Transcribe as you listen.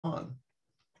on.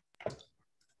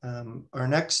 Our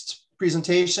next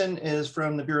presentation is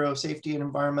from the Bureau of Safety and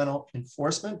Environmental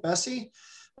Enforcement, BSEE,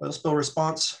 Oil Spill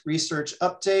Response Research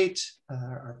Update.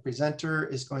 Our presenter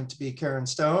is going to be Karen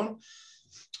Stone.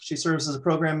 She serves as a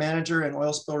program manager and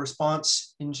oil spill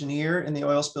response engineer in the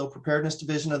Oil Spill Preparedness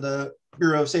Division of the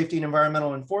Bureau of Safety and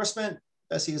Environmental Enforcement.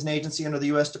 BSEE is an agency under the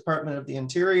U.S. Department of the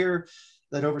Interior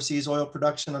that oversees oil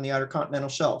production on the Outer Continental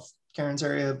Shelf. Karen's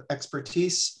area of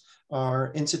expertise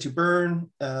are in situ burn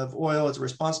of oil as a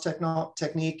response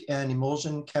technique and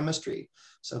emulsion chemistry.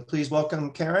 So please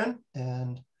welcome Karen,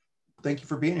 and thank you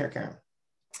for being here, Karen.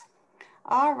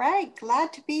 All right,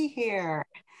 glad to be here.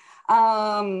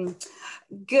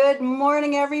 Good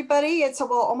morning, everybody. It's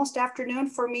almost afternoon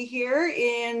for me here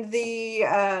in the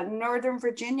Northern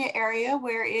Virginia area,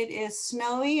 where it is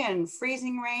snowy and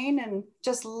freezing rain and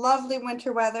just lovely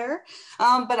winter weather.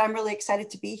 But I'm really excited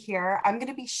to be here. I'm going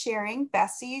to be sharing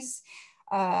BSEE's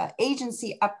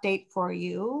agency update for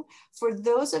you. For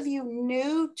those of you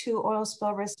new to oil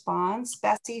spill response,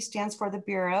 BSEE stands for the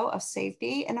Bureau of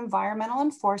Safety and Environmental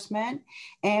Enforcement,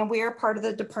 and we are part of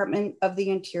the Department of the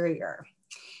Interior.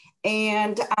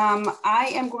 And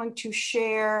I am going to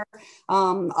share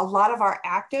a lot of our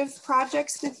active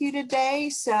projects with you today.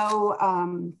 So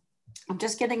I'm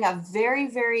just getting a very,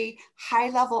 very high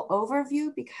level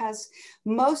overview because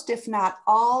most, if not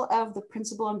all, of the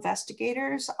principal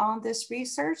investigators on this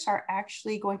research are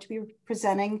actually going to be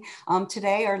presenting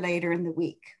today or later in the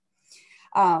week.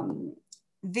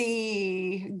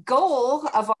 The goal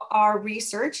of our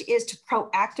research is to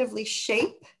proactively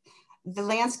shape the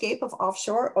landscape of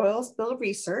offshore oil spill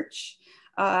research.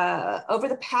 Over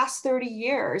the past 30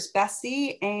 years,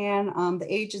 BSEE and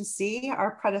the agency,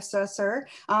 our predecessor,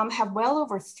 have well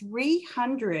over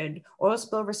 300 oil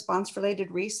spill response related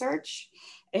research.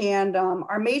 And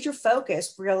our major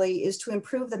focus really is to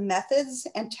improve the methods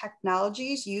and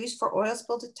technologies used for oil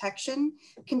spill detection,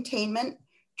 containment,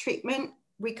 treatment,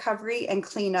 recovery, and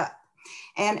cleanup.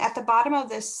 And at the bottom of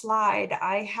this slide,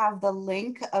 I have the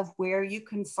link of where you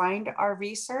can find our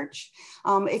research.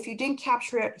 If you didn't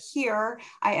capture it here,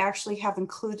 I actually have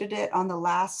included it on the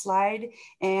last slide,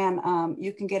 and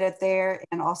you can get it there.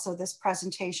 And also this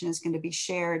presentation is going to be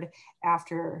shared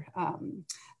after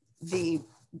the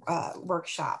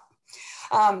workshop.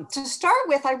 To start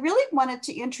with, I really wanted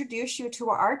to introduce you to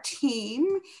our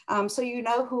team so you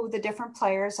know who the different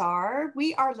players are.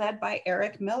 We are led by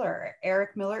Eric Miller.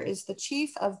 Eric Miller is the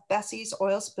chief of BSEE's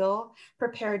Oil Spill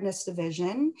Preparedness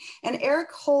Division. And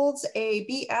Eric holds a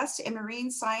BS in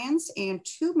Marine Science and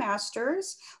 2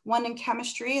 masters, one in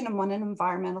chemistry and one in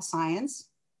environmental science.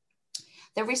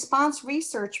 The response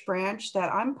research branch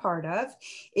that I'm part of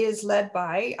is led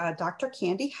by Dr.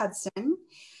 Candy Hudson.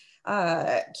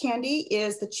 Candy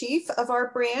is the chief of our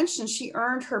branch, and she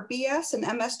earned her BS and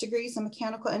MS degrees in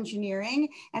mechanical engineering,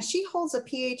 and she holds a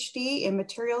PhD in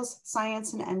materials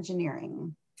science and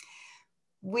engineering.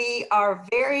 We are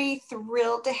very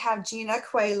thrilled to have Gina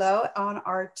Coelho on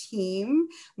our team.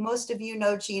 Most of you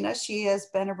know Gina. She has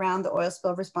been around the oil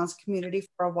spill response community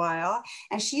for a while,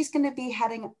 and she's going to be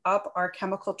heading up our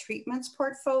chemical treatments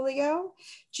portfolio.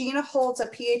 Gina holds a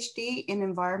PhD in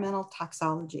environmental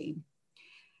toxicology.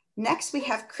 Next, we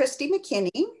have Christy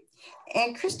McKinney,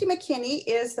 and Christy McKinney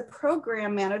is the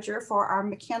program manager for our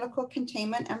mechanical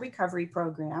containment and recovery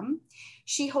program.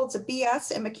 She holds a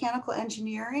BS in mechanical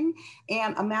engineering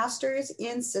and a master's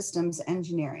in systems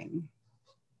engineering.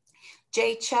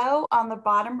 Jay Cho on the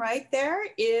bottom right there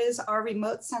is our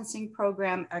remote sensing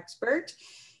program expert.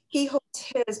 He holds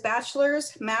his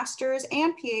bachelor's, master's,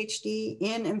 and PhD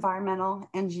in environmental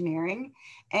engineering.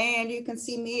 And you can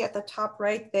see me at the top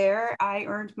right there. I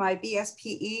earned my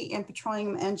BSPE in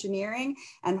petroleum engineering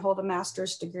and hold a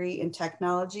master's degree in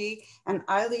technology. And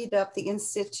I lead up the in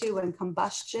situ and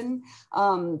combustion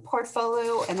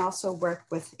portfolio and also work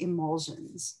with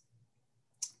emulsions.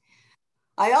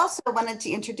 I also wanted to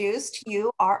introduce to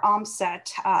you our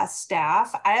OMSET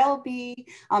staff. I'll be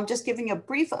just giving a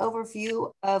brief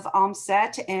overview of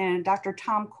OMSET, and Dr.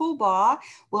 Tom Coolbaugh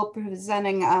will be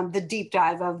presenting the deep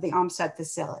dive of the OMSET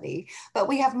facility. But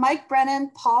we have Mike Brennan,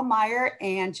 Paul Meyer,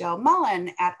 and Joe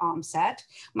Mullen at OMSET.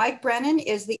 Mike Brennan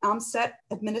is the OMSET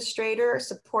Administrator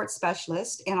Support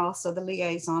Specialist and also the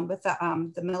liaison with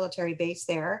the military base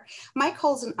there. Mike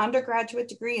holds an undergraduate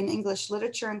degree in English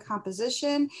Literature and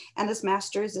Composition and his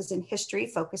master's is in history,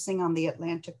 focusing on the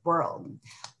Atlantic world.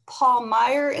 Paul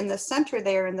Meyer in the center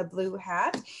there in the blue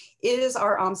hat is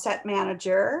our OMSET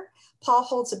manager. Paul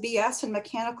holds a BS in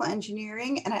mechanical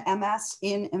engineering and an MS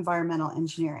in environmental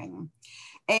engineering.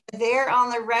 And there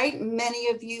on the right, many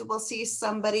of you will see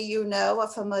somebody you know, a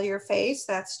familiar face.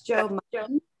 That's Joe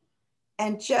Mullen.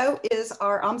 And Joe is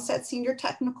our OMSET Senior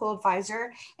Technical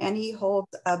Advisor, and he holds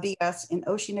a BS in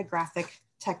Oceanographic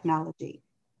Technology.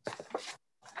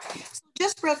 So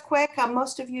just real quick,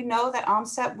 most of you know that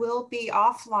OMSET will be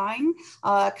offline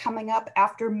coming up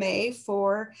after May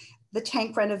for the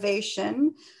tank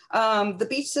renovation. The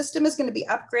beach system is going to be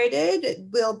upgraded. It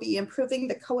will be improving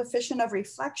the coefficient of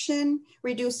reflection,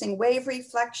 reducing wave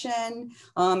reflection,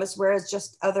 as well as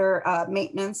just other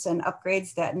maintenance and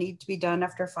upgrades that need to be done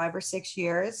after 5 or 6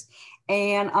 years.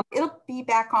 And it'll be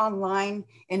back online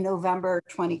in November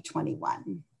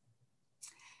 2021.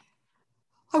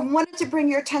 I wanted to bring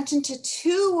your attention to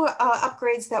 2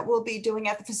 upgrades that we'll be doing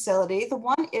at the facility. The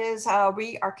one is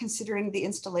we are considering the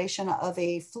installation of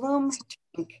a flume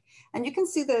tank. And you can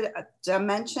see the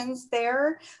dimensions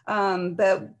there,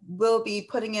 but we'll be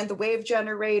putting in the wave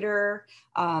generator.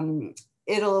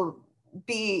 You'll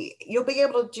be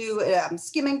able to do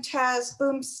skimming tests,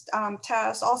 boom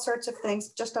tests, all sorts of things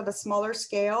just on a smaller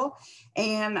scale.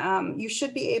 And you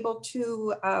should be able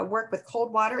to work with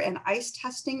cold water and ice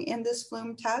testing in this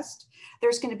flume test.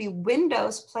 There's going to be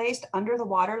windows placed under the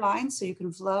water line so you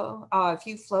can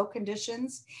view flow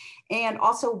conditions, and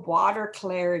also water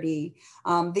clarity.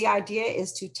 The idea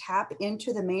is to tap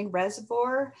into the main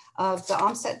reservoir of the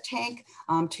OMSET tank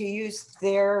to use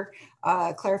their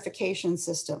clarification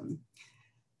system.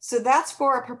 So that's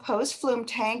for a proposed flume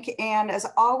tank. And as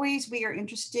always, we are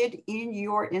interested in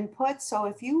your input. So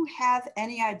if you have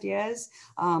any ideas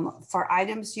for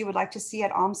items you would like to see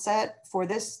at OMSET for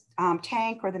this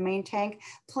tank or the main tank,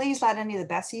 please let any of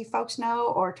the BSEE folks know,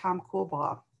 or Tom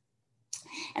Coolbaugh.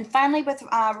 And finally, with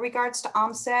regards to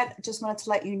OMSET, just wanted to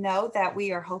let you know that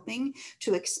we are hoping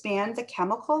to expand the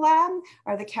chemical lab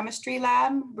or the chemistry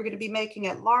lab. We're going to be making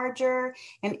it larger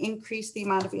and increase the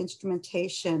amount of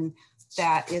instrumentation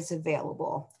that is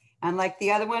available. And like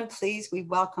the other one, please, we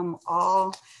welcome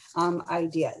all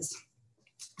ideas.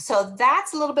 So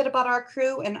that's a little bit about our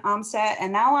crew and OMSET.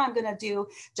 And now I'm going to do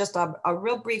just a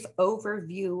real brief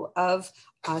overview of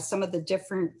some of the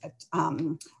different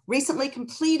recently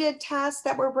completed tasks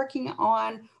that we're working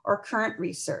on or current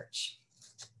research.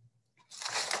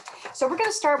 So we're going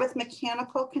to start with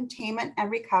mechanical containment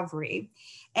and recovery.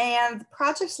 And the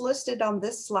projects listed on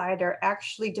this slide are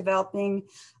actually developing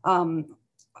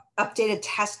updated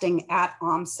testing at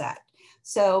OMSET.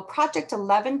 So project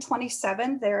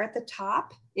 1127 there at the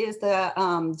top is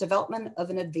the development of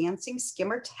an advancing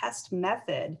skimmer test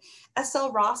method. SL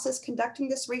Ross is conducting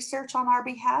this research on our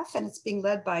behalf, and it's being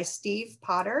led by Steve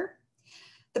Potter.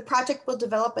 The project will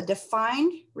develop a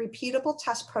defined, repeatable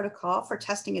test protocol for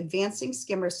testing advancing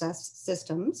skimmer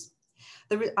systems.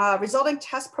 The resulting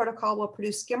test protocol will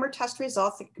produce skimmer test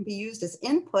results that can be used as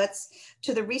inputs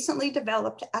to the recently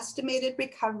developed Estimated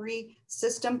Recovery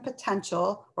System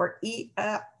Potential, or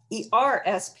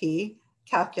ERSP,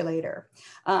 calculator.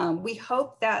 We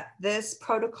hope that this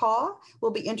protocol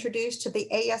will be introduced to the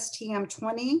ASTM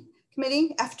 20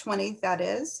 committee, F20 that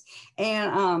is,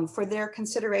 and for their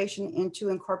consideration into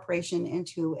incorporation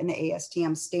into an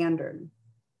ASTM standard.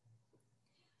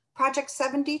 Project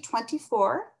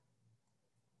 7024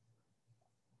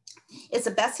 is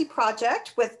a BSEE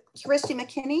project with Christy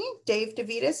McKinney, Dave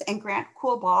DeVitas, and Grant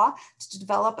Coolbaugh to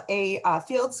develop a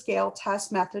field scale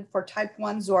test method for type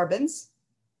 1 sorbents.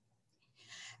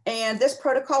 And this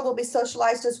protocol will be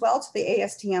socialized as well to the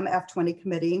ASTM F20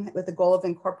 committee with the goal of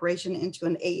incorporation into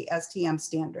an ASTM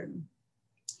standard.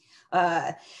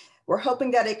 We're hoping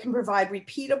that it can provide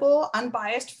repeatable,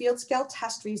 unbiased field scale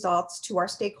test results to our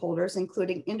stakeholders,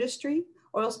 including industry,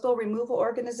 oil spill removal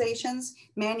organizations,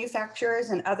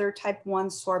 manufacturers, and other type 1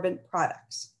 sorbent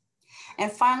products.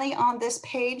 And finally, on this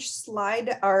page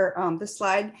slide,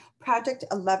 project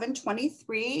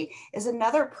 1123 is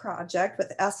another project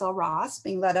with SL Ross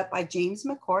being led up by James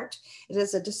McCourt. It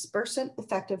is a dispersant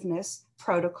effectiveness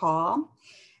protocol.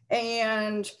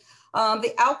 And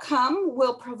the outcome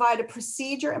will provide a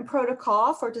procedure and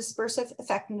protocol for dispersive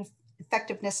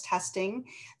effectiveness testing.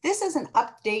 This is an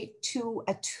update to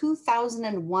a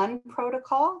 2001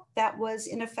 protocol that was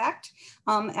in effect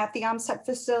at the OMSET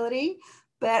facility.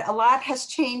 But a lot has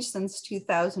changed since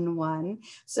 2001.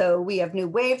 So we have new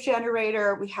wave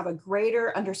generator. We have a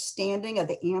greater understanding of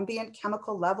the ambient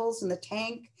chemical levels in the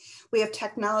tank. We have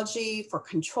technology for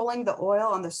controlling the oil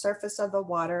on the surface of the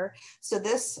water. So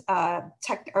this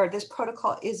this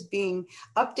protocol is being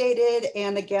updated.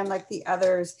 And again, like the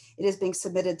others, it is being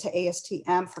submitted to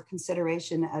ASTM for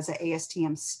consideration as an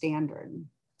ASTM standard.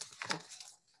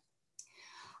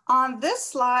 On this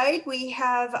slide, we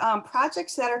have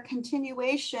projects that are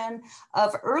continuation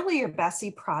of earlier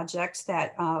BSEE projects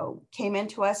that came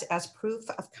into us as proof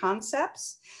of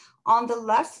concepts. On the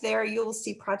left there, you will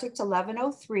see Project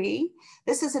 1103.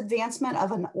 This is advancement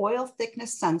of an oil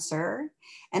thickness sensor,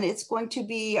 and it's going to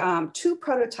be, 2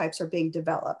 prototypes are being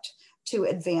developed to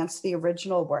advance the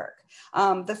original work.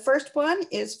 The first one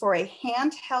is for a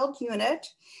handheld unit,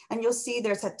 and you'll see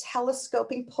there's a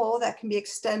telescoping pole that can be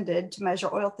extended to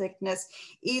measure oil thickness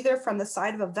either from the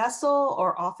side of a vessel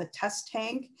or off a test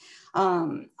tank.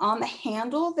 On the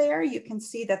handle there, you can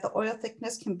see that the oil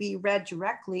thickness can be read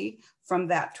directly from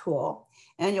that tool.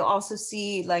 And you'll also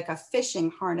see like a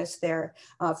fishing harness there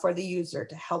for the user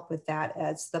to help with that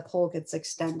as the pole gets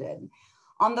extended.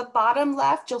 On the bottom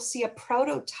left, you'll see a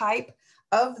prototype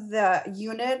of the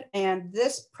unit, and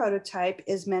this prototype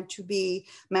is meant to be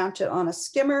mounted on a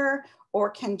skimmer or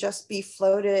can just be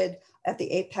floated at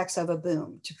the apex of a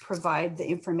boom to provide the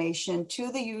information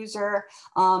to the user.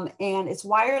 And it's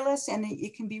wireless and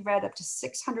it can be read up to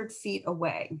 600 feet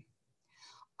away.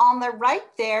 On the right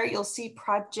there, you'll see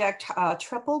Project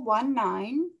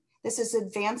 1119. This is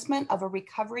advancement of a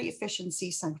recovery efficiency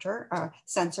sensor.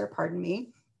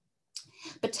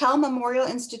 Battelle Memorial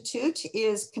Institute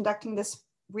is conducting this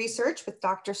research with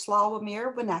Dr.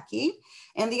 Slawomir Winecki,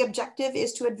 and the objective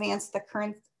is to advance the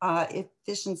current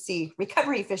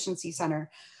recovery efficiency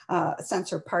sensor.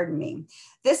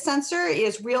 This sensor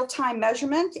is real-time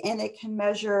measurement, and it can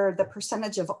measure the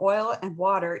percentage of oil and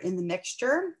water in the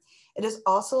mixture. It is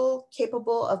also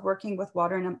capable of working with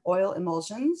water and oil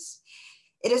emulsions.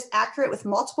 It is accurate with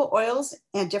multiple oils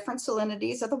and different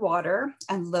salinities of the water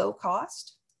and low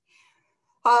cost.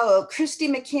 Christy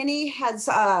McKinney has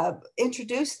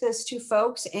introduced this to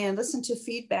folks and listened to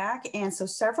feedback. And so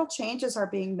several changes are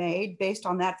being made based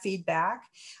on that feedback.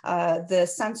 The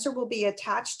sensor will be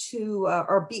attached to,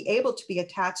 or be able to be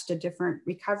attached to different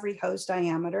recovery hose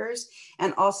diameters.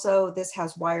 And also this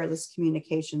has wireless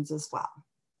communications as well.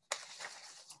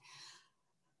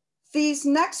 These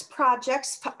next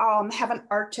projects have an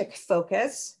Arctic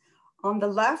focus. On the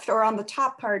left, or on the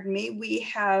top, pardon me, we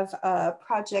have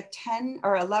Project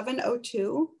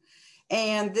 1102,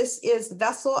 and this is the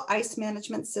Vessel Ice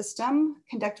Management System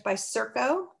conducted by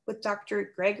Serco with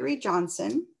Dr. Gregory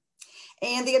Johnson.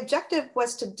 And the objective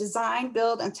was to design,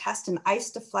 build, and test an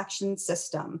ice deflection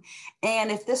system.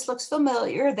 And if this looks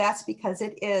familiar, that's because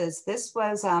it is. This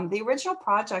was, the original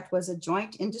project was a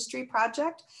joint industry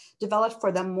project developed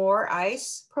for the More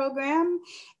Ice program.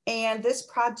 And this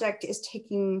project is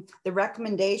taking the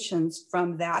recommendations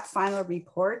from that final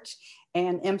report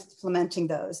and implementing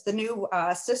those. The new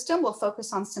system will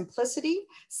focus on simplicity,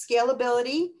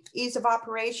 scalability, ease of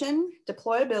operation,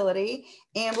 deployability,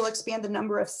 and will expand the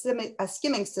number of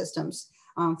skimming systems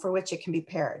for which it can be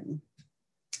paired.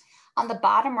 On the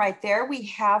bottom right there, we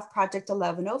have Project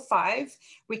 1105,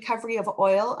 Recovery of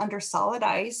Oil Under Solid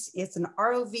Ice. It's an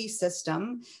ROV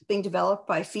system being developed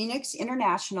by Phoenix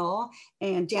International,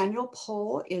 and Daniel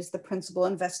Pohl is the principal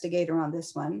investigator on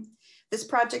this one. This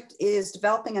project is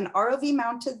developing an ROV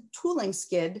mounted tooling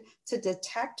skid to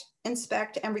detect,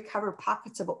 inspect, and recover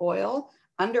pockets of oil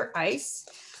under ice.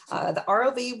 The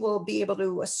ROV will be able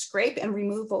to scrape and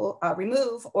remove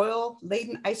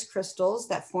oil-laden ice crystals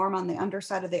that form on the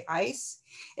underside of the ice.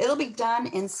 It'll be done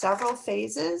in several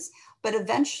phases, but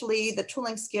eventually the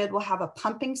tooling skid will have a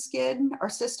pumping skid or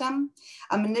system,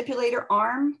 a manipulator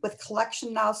arm with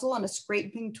collection nozzle and a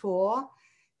scraping tool,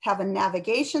 have a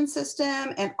navigation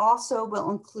system, and also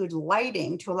will include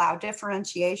lighting to allow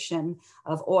differentiation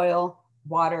of oil,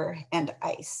 water, and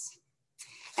ice.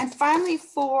 And finally,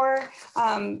 for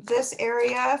this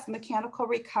area of mechanical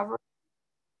recovery,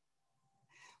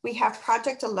 we have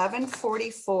Project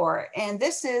 1144, and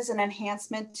this is an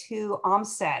enhancement to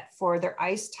OMSET for their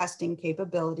ice testing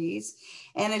capabilities.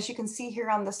 And as you can see here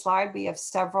on the slide, we have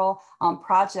several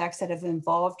projects that have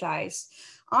involved ice.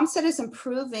 OMSET is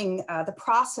improving the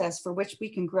process for which we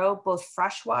can grow both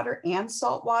freshwater and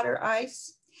saltwater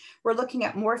ice. We're looking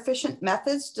at more efficient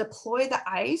methods to deploy the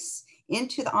ice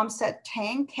into the OMSET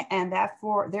tank, and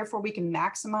therefore we can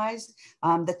maximize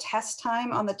the test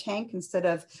time on the tank instead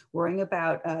of worrying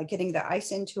about getting the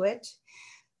ice into it.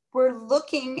 We're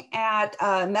looking at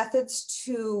methods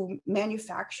to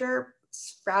manufacture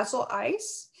frazzle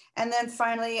ice, and then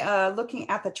finally looking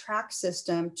at the track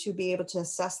system to be able to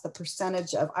assess the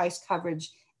percentage of ice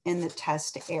coverage in the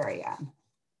test area.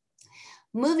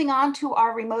 Moving on to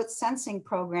our remote sensing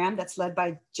program that's led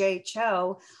by Jay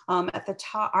Cho. At the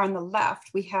top, on the left,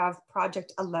 we have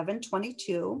Project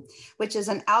 1122, which is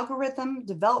an algorithm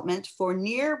development for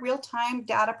near real-time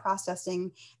data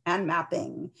processing and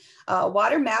mapping.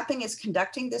 Water Mapping is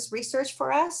conducting this research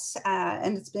for us,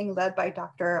 and it's being led by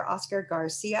Dr. Oscar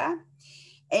Garcia.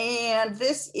 And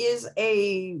this is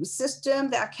a system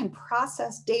that can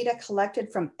process data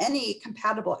collected from any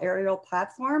compatible aerial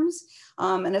platforms.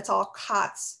 And it's all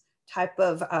COTS type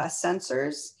of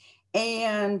sensors.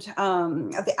 And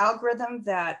the algorithm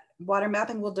that water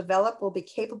mapping will develop will be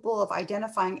capable of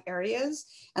identifying areas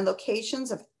and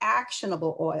locations of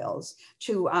actionable oils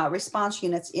to response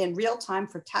units in real time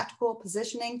for tactical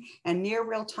positioning and near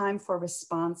real time for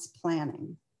response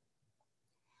planning.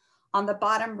 On the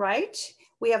bottom right,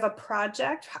 we have a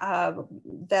project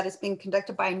that is being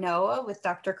conducted by NOAA with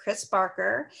Dr. Chris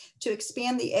Barker to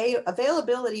expand the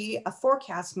availability of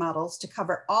forecast models to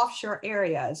cover offshore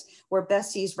areas where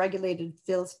BSEE's regulated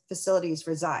facilities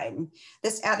reside.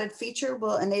 This added feature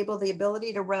will enable the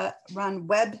ability to run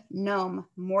web GNOME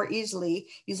more easily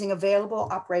using available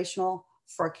operational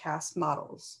forecast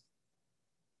models.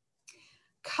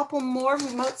 Couple more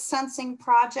remote sensing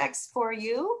projects for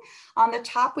you. On the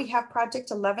top, we have Project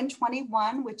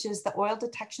 1121, which is the oil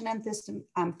detection and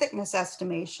thickness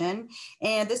estimation.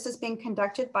 And this is being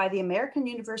conducted by the American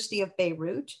University of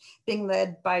Beirut, being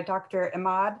led by Dr.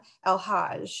 Ahmad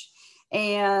El-Haj.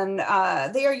 And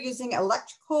they are using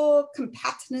electrical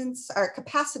capacitance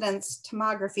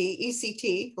tomography,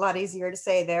 ECT, a lot easier to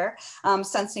say there,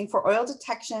 sensing for oil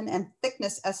detection and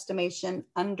thickness estimation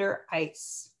under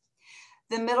ice.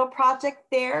 The middle project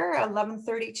there,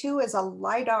 1132, is a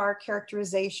LiDAR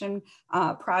characterization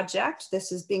project.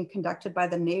 This is being conducted by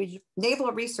the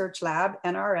Naval Research Lab,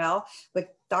 NRL, with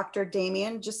Dr.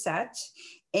 Damien Gisette.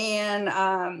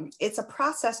 And it's a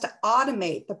process to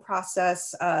automate the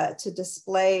process to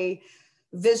display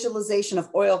visualization of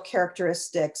oil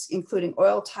characteristics, including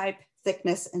oil type,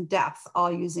 thickness, and depth,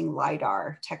 all using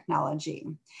LiDAR technology.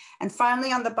 And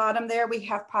finally, on the bottom there, we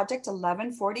have Project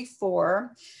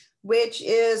 1144, which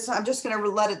is, I'm just going to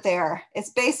let it there. It's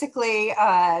basically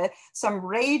some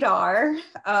radar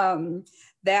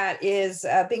that is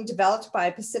being developed by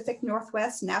Pacific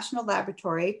Northwest National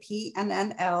Laboratory,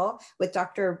 PNNL, with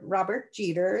Dr. Robert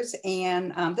Jeters.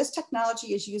 And this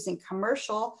technology is using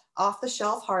commercial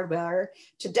off-the-shelf hardware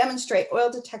to demonstrate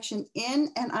oil detection in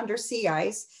and under sea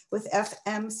ice with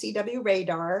FMCW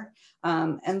radar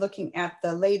and looking at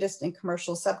the latest in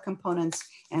commercial subcomponents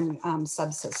and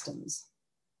subsystems.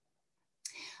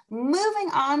 Moving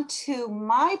on to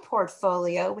my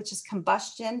portfolio, which is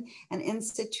combustion and in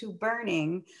situ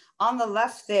burning. On the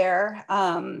left there,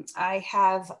 I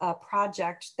have a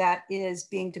project that is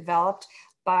being developed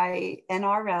by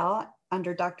NRL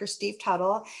under Dr. Steve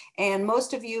Tuttle. And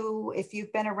most of you, if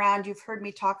you've been around, you've heard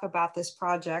me talk about this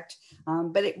project,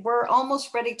 but we're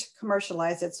almost ready to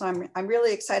commercialize it. So I'm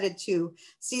really excited to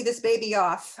see this baby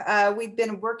off. We've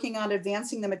been working on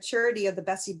advancing the maturity of the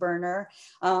BSEE burner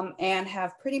and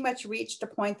have pretty much reached a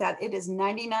point that it is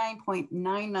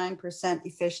 99.99%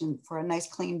 efficient for a nice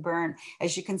clean burn.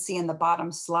 As you can see in the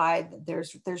bottom slide,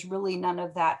 there's really none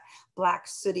of that black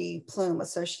sooty plume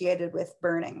associated with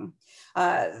burning.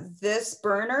 This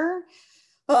burner,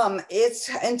 it's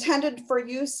intended for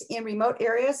use in remote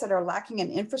areas that are lacking in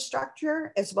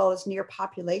infrastructure, as well as near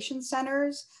population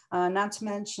centers, not to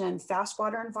mention fast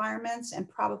water environments and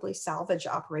probably salvage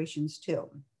operations too.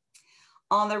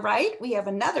 On the right, we have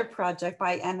another project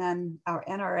by our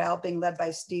NRL being led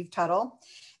by Steve Tuttle.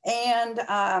 And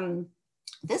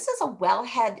this is a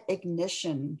wellhead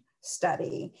ignition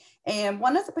study. And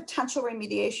one of the potential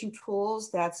remediation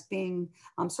tools that's being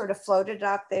sort of floated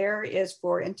out there is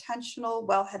for intentional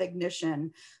wellhead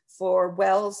ignition for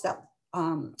wells that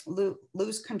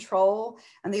lose control.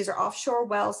 And these are offshore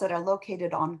wells that are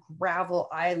located on gravel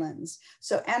islands.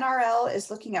 So NRL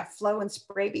is looking at flow and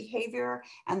spray behavior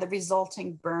and the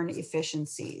resulting burn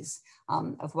efficiencies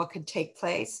of what could take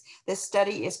place. This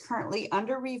study is currently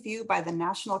under review by the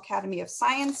National Academy of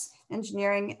Science,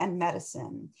 Engineering, and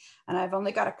Medicine. And I've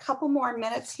only got a couple more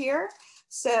minutes here.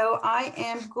 So I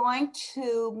am going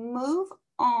to move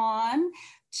on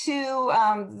to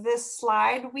this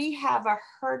slide. We have a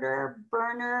herder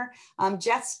burner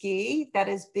jet ski that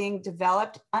is being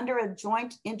developed under a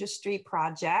joint industry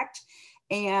project.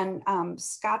 And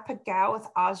Scott Pagao with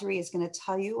Osri is going to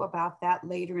tell you about that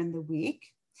later in the week.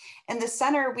 In the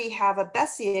center, we have a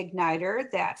BSEE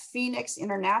igniter that Phoenix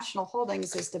International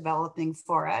Holdings is developing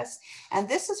for us. And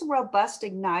this is a robust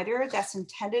igniter that's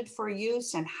intended for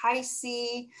use in high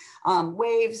sea,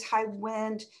 waves, high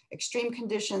wind, extreme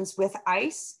conditions with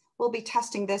ice. We'll be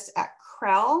testing this at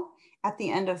Krell at the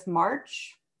end of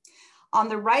March. On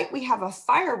the right, we have a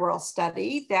firewhirl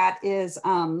study that is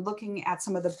looking at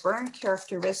some of the burn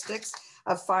characteristics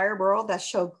of firewhirl that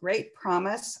show great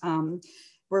promise.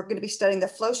 We're going to be studying the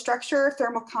flow structure,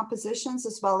 thermal compositions,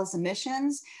 as well as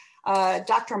emissions.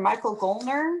 Dr. Michael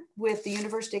Gollner with the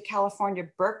University of California,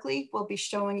 Berkeley will be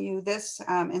showing you this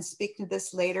and speaking to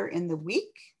this later in the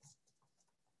week.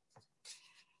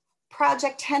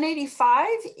 Project 1085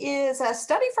 is a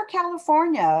study for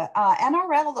California.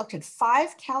 NRL looked at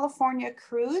 5 California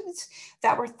crudes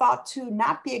that were thought to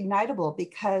not be ignitable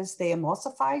because they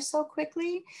emulsify so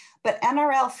quickly, but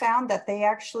NRL found that they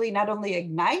actually not only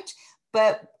ignite,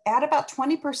 but at about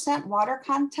 20% water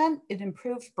content, it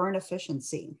improved burn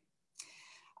efficiency.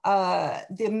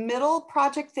 The middle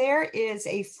project there is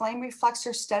a flame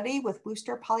reflexor study with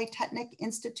Worcester Polytechnic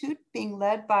Institute being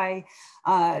led by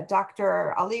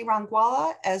Dr. Ali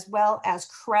Rangwala, as well as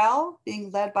CREL being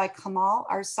led by Kamal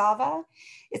Arsava.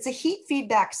 It's a heat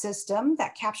feedback system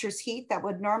that captures heat that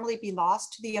would normally be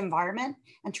lost to the environment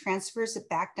and transfers it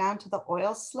back down to the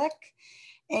oil slick.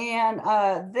 And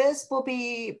this will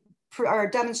be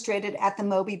demonstrated at the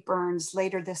Moby Burns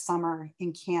later this summer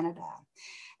in Canada.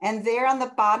 And there on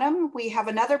the bottom, we have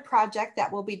another project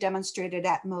that will be demonstrated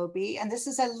at Moby. And this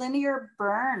is a linear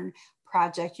burn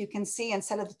project. You can see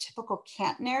instead of the typical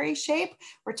catenary shape,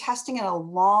 we're testing in a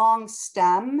long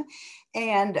stem.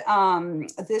 And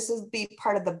this will be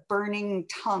part of the burning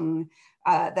tongue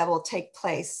that will take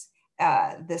place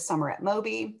this summer at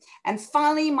Moby. And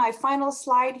finally, my final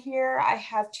slide here, I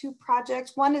have 2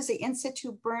 projects. One is the in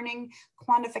situ burning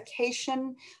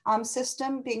quantification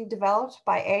system being developed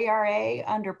by ARA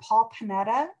under Paul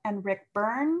Panetta and Rick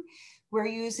Byrne. We're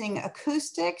using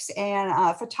acoustics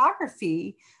and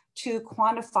photography to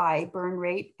quantify burn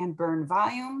rate and burn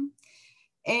volume.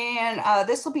 And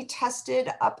this will be tested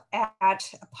up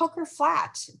at Poker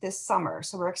Flat this summer.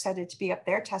 So we're excited to be up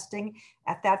there testing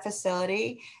at that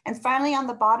facility. And finally, on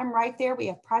the bottom right there, we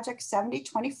have Project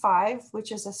 7025,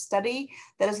 which is a study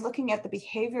that is looking at the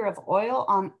behavior of oil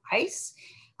on ice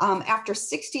after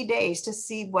 60 days to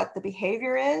see what the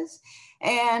behavior is.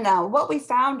 And what we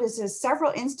found is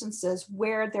several instances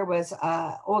where there was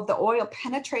the oil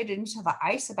penetrated into the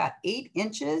ice about 8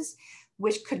 inches,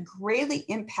 which could greatly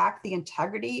impact the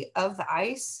integrity of the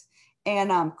ice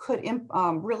and could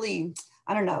really,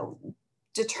 I don't know,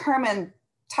 determine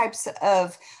types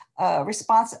of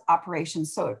response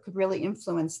operations. So it could really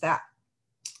influence that.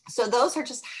 So those are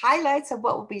just highlights of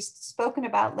what will be spoken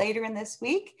about later in this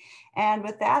week. And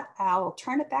with that, I'll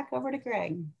turn it back over to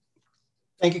Greg.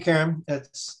 Thank you, Karen.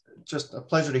 It's just a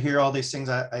pleasure to hear all these things.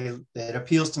 It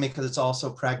appeals to me because it's also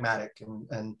pragmatic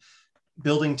and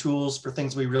building tools for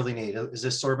things we really need. Is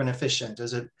this sorbent efficient?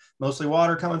 Is it mostly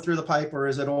water coming through the pipe, or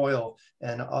is it oil?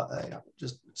 And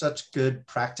just such good,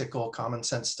 practical, common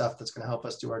sense stuff that's going to help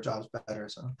us do our jobs better.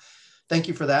 So thank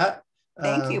you for that.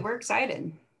 Thank you. We're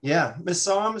excited. Yeah. Ms.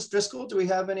 Saw, Ms. Driscoll, do we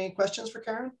have any questions for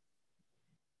Karen?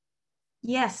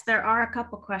 Yes, there are a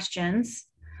couple questions.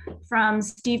 From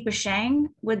Steve Bashang,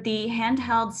 would the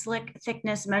handheld slick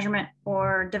thickness measurement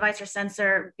or device or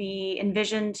sensor be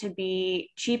envisioned to be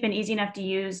cheap and easy enough to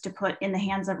use to put in the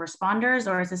hands of responders,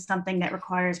 or is this something that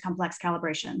requires complex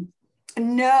calibration?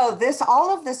 No,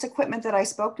 all of this equipment that I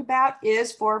spoke about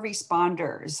is for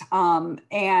responders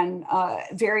and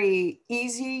very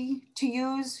easy to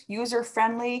use,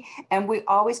 user-friendly, and we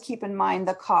always keep in mind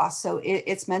the cost. So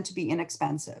it's meant to be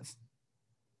inexpensive.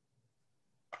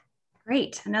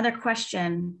 Great. Another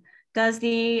question. Does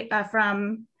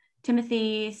from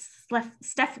Timothy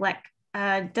Steflik,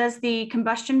 does the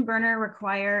combustion burner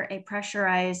require a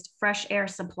pressurized fresh air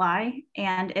supply?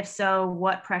 And if so,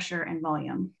 what pressure and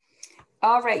volume?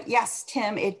 All right. Yes,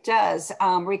 Tim, it does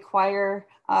require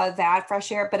that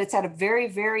fresh air, but it's at a very,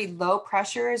 very low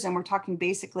pressures. And we're talking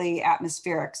basically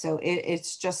atmospheric. So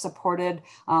it's just supported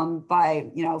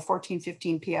by, 14,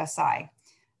 15 PSI.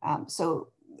 So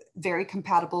very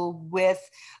compatible with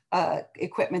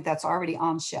equipment that's already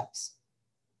on ships.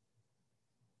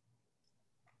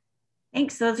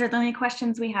 Thanks. Those are the only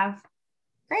questions we have.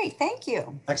 Great. Thank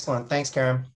you. Excellent. Thanks, Karen.